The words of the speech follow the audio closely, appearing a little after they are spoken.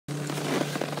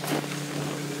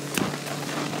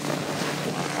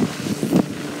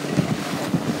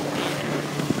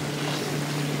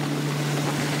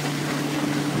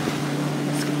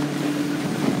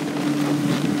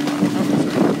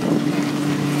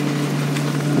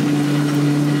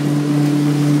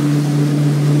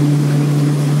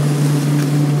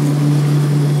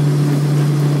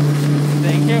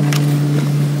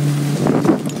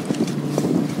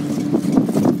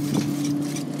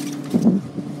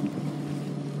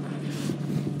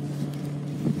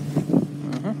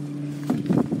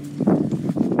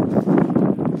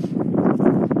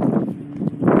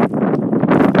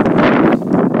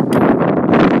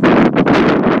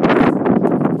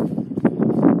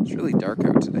It's really dark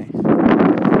out today. It's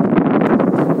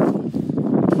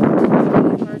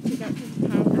really hard to get to the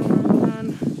powder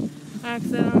and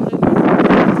accidentally.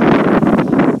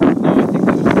 No, I think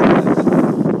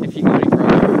that if you go any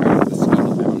further, you're out of the ski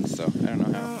bound, so I don't know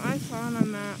how. No, I saw on a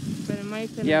map, but it might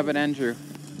have been. Yeah, but Andrew,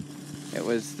 it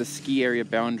was the ski area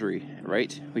boundary,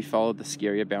 right? We followed the ski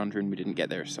area boundary and we didn't get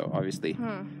there, so obviously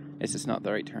it's just not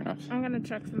the right turn off. I'm gonna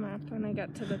check the map when I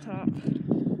get to the top.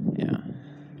 Yeah.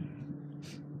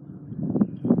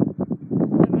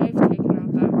 It might have taken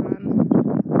out that run.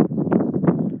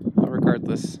 Well,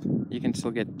 regardless, you can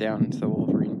still get down to the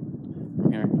Wolverine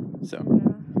from here, so.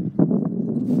 Yeah.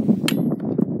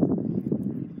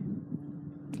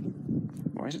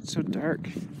 Why is it so dark?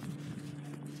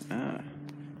 Ah,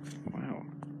 wow.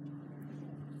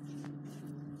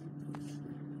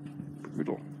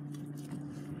 Brutal.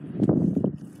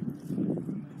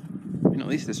 And at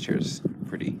least this chair's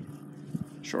pretty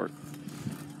short.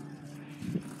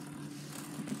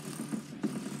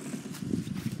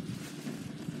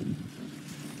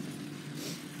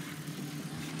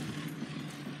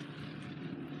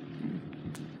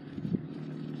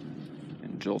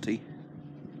 And jolty.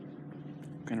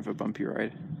 Kind of a bumpy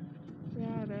ride.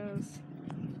 Yeah, it is.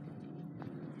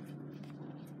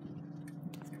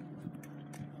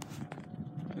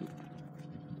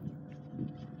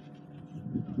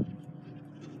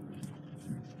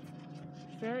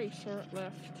 Very short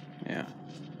lift. Yeah.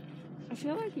 I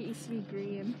feel like it used to be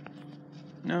green.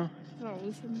 No, It's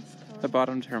always in this color. the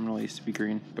bottom terminal used to be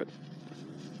green, but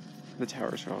the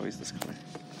towers are always this color.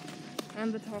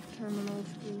 And the top terminal is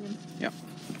green. Yep.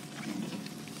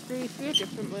 There used to be a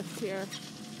different lift here.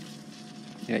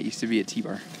 Yeah, it used to be a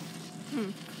T-Bar.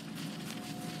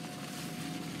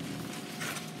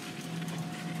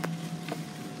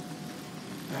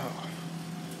 Oh.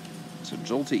 So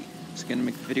jolty. It's gonna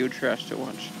make the video trash to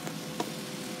watch.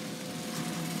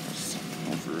 There's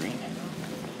Wolverine.